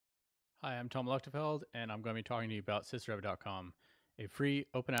Hi, I'm Tom Leuchtefeld, and I'm going to be talking to you about Sysrev.com, a free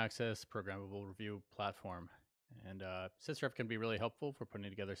open access programmable review platform. And Sysrev can be really helpful for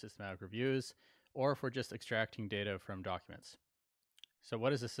putting together systematic reviews or for just extracting data from documents. So,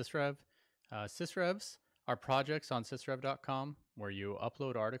 what is a Sysrev? Sysrevs are projects on Sysrev.com where you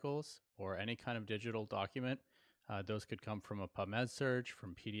upload articles or any kind of digital document. Those could come from a PubMed search,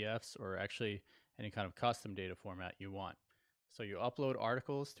 from PDFs, or actually any kind of custom data format you want. So you upload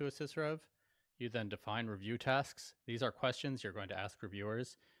articles to a Sysrev. You then define review tasks. These are questions you're going to ask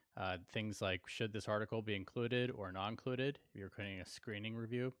reviewers. Things like, should this article be included or not included if you're creating a screening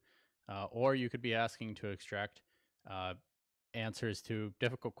review? Or you could be asking to extract answers to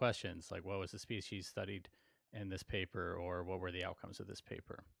difficult questions like, what was the species studied in this paper, or what were the outcomes of this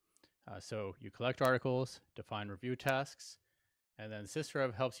paper? So you collect articles, define review tasks, and then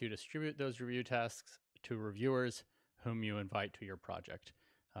Sysrev helps you distribute those review tasks to reviewers whom you invite to your project.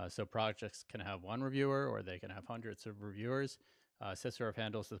 So projects can have one reviewer or they can have hundreds of reviewers. Sysrev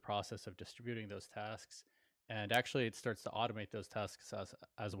handles the process of distributing those tasks, and actually it starts to automate those tasks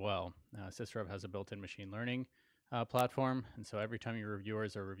as well. Sysrev has a built-in machine learning platform, and so every time your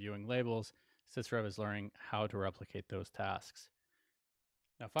reviewers are reviewing labels, Sysrev is learning how to replicate those tasks.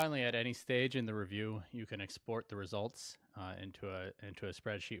 Now, finally, at any stage in the review, you can export the results into a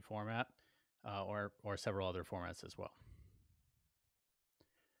spreadsheet format or several other formats as well.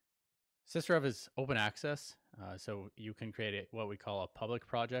 Sysrev is open access, so you can create what we call a public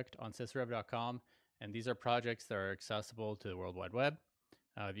project on Sysrev.com, and these are projects that are accessible to the World Wide Web.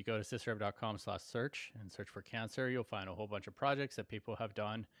 If you go to Sysrev.com/search and search for cancer, you'll find a whole bunch of projects that people have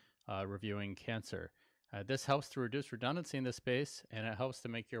done reviewing cancer. This helps to reduce redundancy in this space, and it helps to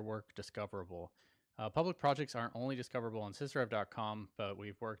make your work discoverable. Public projects aren't only discoverable on Sysrev.com, but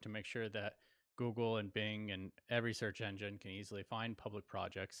we've worked to make sure that Google and Bing and every search engine can easily find public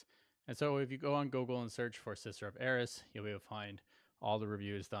projects. And so if you go on Google and search for Sysrev Eris, you'll be able to find all the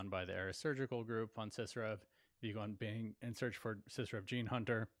reviews done by the Eris Surgical Group on Sysrev. If you go on Bing and search for Sysrev Gene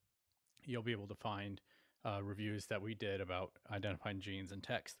Hunter, you'll be able to find reviews that we did about identifying genes in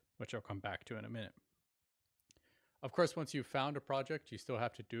text, which I'll come back to in a minute. Of course, once you've found a project, you still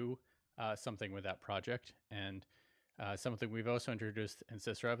have to do something with that project. And something we've also introduced in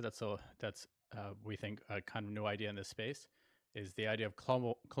Sysrev that's we think a kind of new idea in this space is the idea of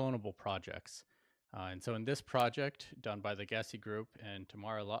clonable projects. And so in this project done by the Gessi group and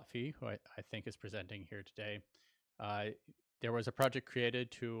Tamara Lotfi, who I think is presenting here today, there was a project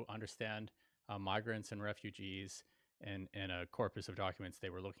created to understand migrants and refugees in a corpus of documents they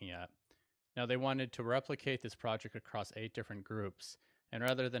were looking at. Now they wanted to replicate this project across 8 different groups. And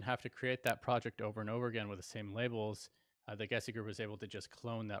rather than have to create that project over and over again with the same labels, the Gessi group was able to just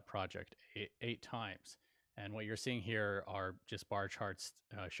clone that project eight times. And what you're seeing here are just bar charts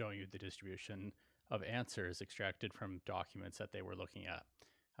showing you the distribution of answers extracted from documents that they were looking at.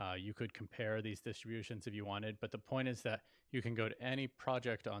 You could compare these distributions if you wanted, but the point is that you can go to any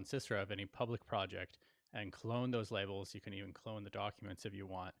project on Sysrev, any public project, and clone those labels. You can even clone the documents if you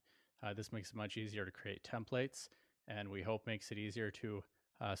want. This makes it much easier to create templates, and we hope makes it easier to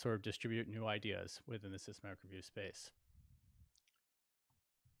sort of distribute new ideas within the systematic review space.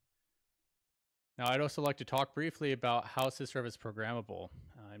 Now, I'd also like to talk briefly about how Sysrev is programmable.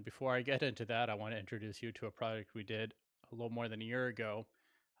 And before I get into that, I want to introduce you to a project we did a little more than a year ago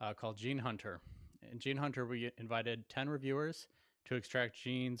called Gene Hunter. In Gene Hunter, we invited 10 reviewers to extract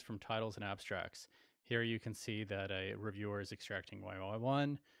genes from titles and abstracts. Here you can see that a reviewer is extracting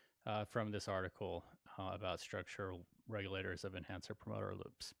YY1 from this article about structural regulators of enhancer promoter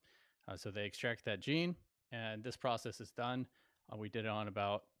loops. So they extract that gene, and this process is done. We did it on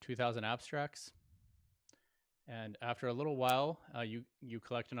about 2,000 abstracts. And after a little while, you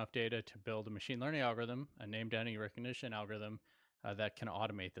collect enough data to build a machine learning algorithm, a named entity recognition algorithm that can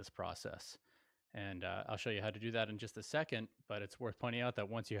automate this process. And I'll show you how to do that in just a second, but it's worth pointing out that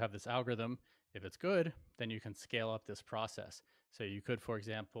once you have this algorithm, if it's good, then you can scale up this process. So you could, for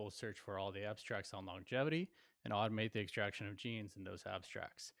example, search for all the abstracts on longevity and automate the extraction of genes in those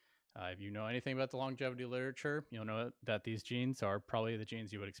abstracts. If you know anything about the longevity literature, you'll know that these genes are probably the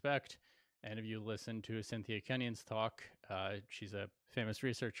genes you would expect. And if you listen to Cynthia Kenyon's talk, she's a famous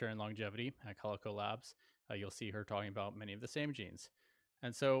researcher in longevity at Calico Labs, you'll see her talking about many of the same genes.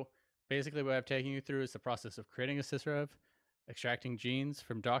 And so basically what I'm taking you through is the process of creating a Sysrev, extracting genes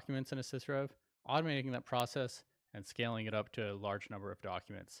from documents in a Sysrev, automating that process, and scaling it up to a large number of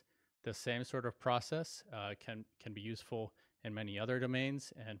documents. The same sort of process can be useful in many other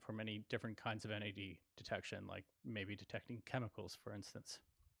domains and for many different kinds of NAD detection, like maybe detecting chemicals, for instance.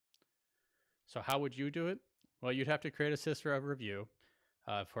 So how would you do it? Well, you'd have to create a Sysrev review.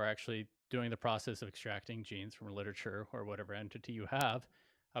 for actually doing the process of extracting genes from literature or whatever entity you have.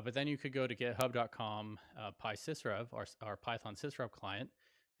 But then you could go to github.com PySysrev, our Python Sysrev client,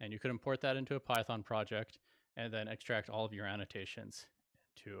 and you could import that into a Python project and then extract all of your annotations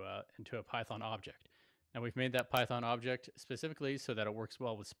into a Python object. Now we've made that Python object specifically so that it works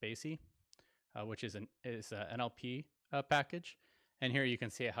well with spaCy, which is an NLP package. And here you can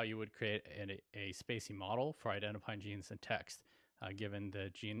see how you would create a spaCy model for identifying genes in text, given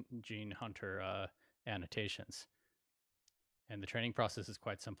the gene hunter annotations. And the training process is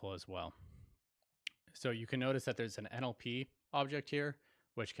quite simple as well. So you can notice that there's an NLP object here,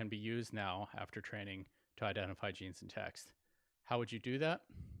 which can be used now after training to identify genes in text. How would you do that?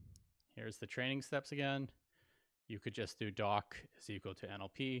 Here's the training steps again. You could just do doc is equal to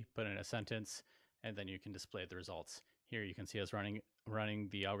NLP, put in a sentence, and then you can display the results. Here you can see us running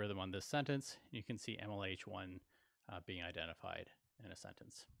the algorithm on this sentence. You can see MLH1 being identified in a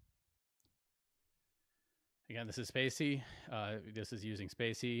sentence. Again, this is spaCy. This is using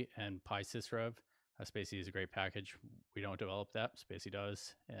spaCy and PySysrev. spaCy is a great package. We don't develop that, spaCy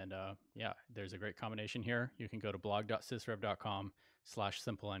does. And yeah, there's a great combination here. You can go to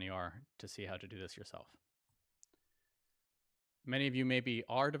blog.sysrev.com/simplener to see how to do this yourself. Many of you may be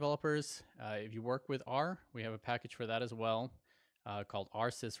R developers. If you work with R, we have a package for that as well called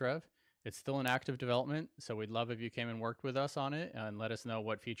RSysrev. It's still in active development, so we'd love if you came and worked with us on it and let us know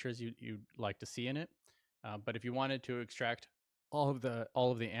what features you'd like to see in it. But if you wanted to extract all of the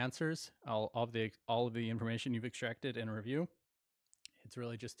answers, all of the information you've extracted in a review, it's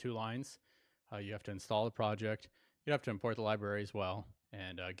really just 2 lines. You have to install the project. You have to import the library as well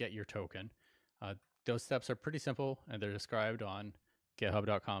and get your token. Those steps are pretty simple, and they're described on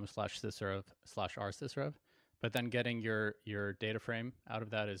github.com/sysrev/rsysrev. But then getting your data frame out of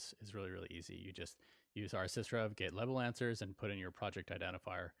that is really, really easy. You just use RSysrev, get level answers, and put in your project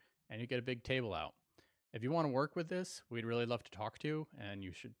identifier, and you get a big table out. If you want to work with this, we'd really love to talk to you, and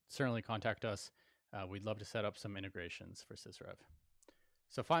you should certainly contact us. We'd love to set up some integrations for Sysrev.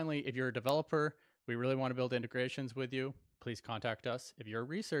 So finally, if you're a developer, we really want to build integrations with you. Please contact us. If you're a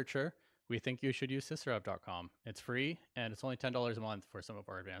researcher, we think you should use Sysrev.com. It's free, and it's only $10 a month for some of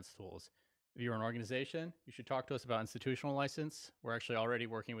our advanced tools. If you're an organization, you should talk to us about institutional license. We're actually already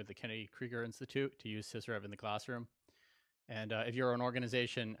working with the Kennedy Krieger Institute to use Sysrev in the classroom. And if you're an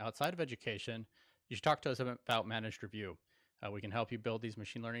organization outside of education, you should talk to us about managed review. We can help you build these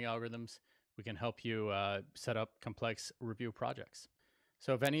machine learning algorithms. We can help you set up complex review projects.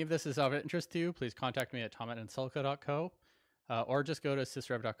 So if any of this is of interest to you, please contact me at tom@insilica.co or just go to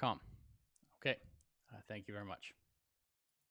sysrev.com. Okay, thank you very much.